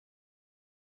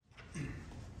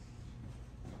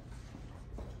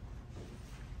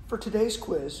For today's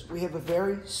quiz, we have a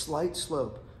very slight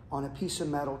slope on a piece of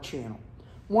metal channel.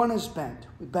 One is bent.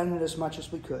 We bent it as much as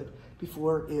we could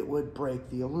before it would break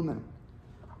the aluminum.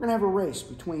 We're going to have a race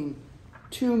between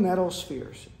two metal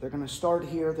spheres. They're going to start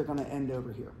here, they're going to end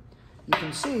over here. You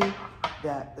can see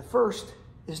that the first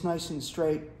is nice and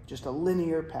straight, just a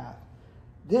linear path.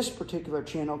 This particular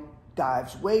channel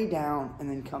dives way down and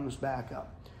then comes back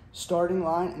up. Starting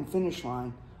line and finish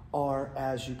line are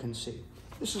as you can see.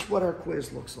 This is what our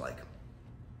quiz looks like.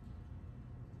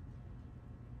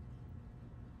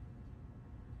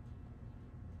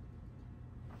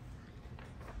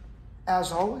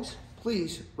 As always,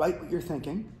 please write what you're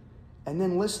thinking and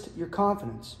then list your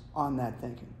confidence on that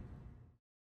thinking.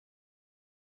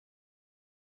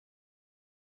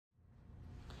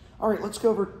 All right, let's go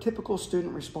over typical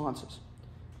student responses.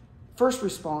 First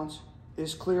response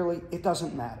is clearly, it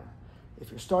doesn't matter. If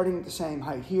you're starting at the same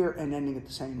height here and ending at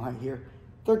the same height here,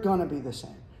 they're gonna be the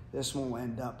same. This one will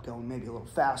end up going maybe a little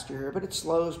faster here, but it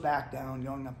slows back down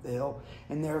going up the hill,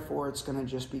 and therefore it's gonna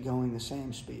just be going the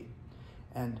same speed.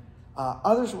 And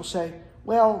others will say,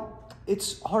 well,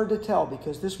 it's hard to tell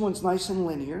because this one's nice and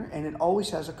linear and it always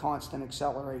has a constant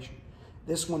acceleration.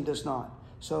 This one does not.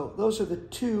 So those are the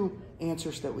two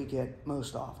answers that we get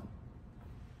most often.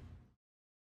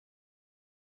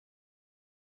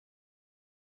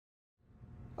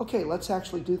 Okay, let's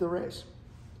actually do the race.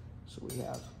 So we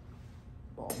have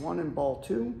ball one and ball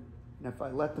two, and if I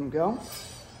let them go,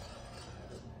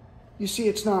 you see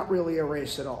it's not really a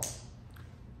race at all.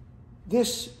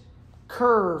 This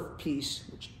curve piece,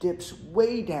 which dips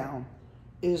way down,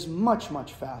 is much,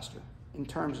 much faster in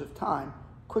terms of time,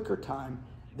 quicker time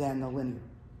than the linear.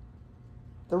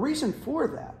 The reason for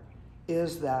that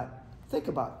is that, think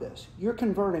about this, you're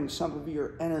converting some of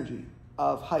your energy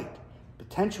of height,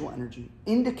 potential energy,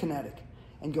 into kinetic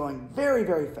and going very,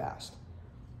 very fast.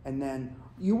 And then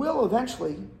you will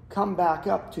eventually come back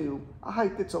up to a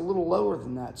height that's a little lower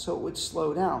than that, so it would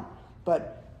slow down.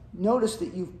 But notice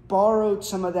that you've borrowed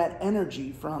some of that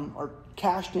energy from, or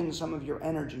cashed in some of your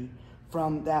energy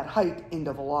from that height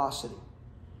into velocity.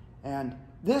 And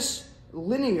this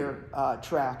linear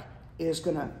track is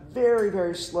gonna very,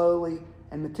 very slowly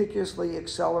and meticulously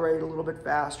accelerate a little bit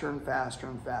faster and faster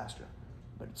and faster.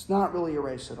 But it's not really a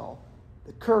race at all.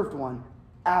 The curved one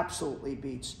absolutely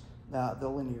beats the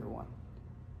linear one.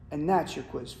 And that's your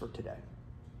quiz for today.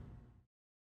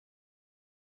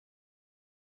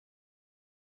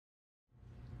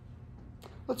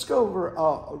 Let's go over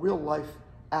a real life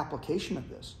application of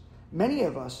this. Many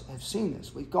of us have seen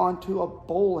this. We've gone to a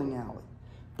bowling alley.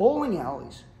 Bowling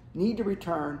alleys need to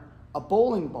return a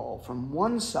bowling ball from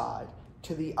one side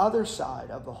to the other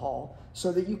side of the hall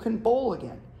so that you can bowl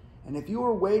again. And if you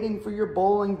were waiting for your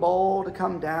bowling ball to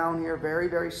come down here very,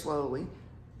 very slowly,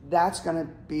 that's gonna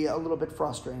be a little bit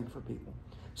frustrating for people.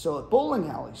 So what bowling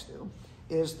alleys do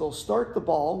is they'll start the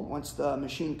ball once the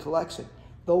machine collects it.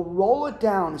 They'll roll it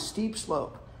down a steep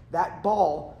slope. That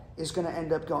ball is gonna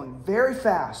end up going very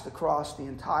fast across the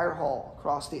entire hall,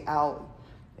 across the alley.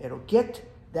 It'll get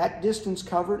that distance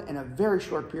covered in a very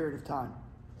short period of time.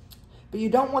 But you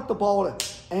don't want the ball to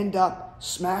end up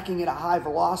smacking at a high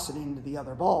velocity into the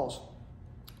other balls.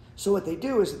 So what they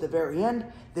do is at the very end,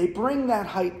 they bring that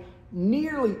height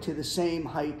nearly to the same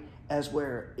height as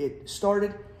where it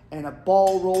started, and a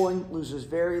ball rolling loses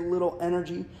very little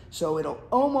energy, so it'll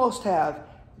almost have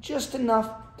just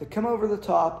enough to come over the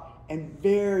top and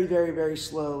very, very, very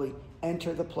slowly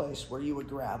enter the place where you would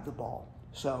grab the ball.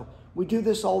 So we do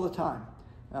this all the time.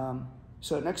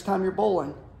 So next time you're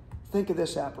bowling, think of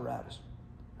this apparatus.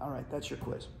 All right, that's your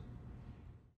quiz.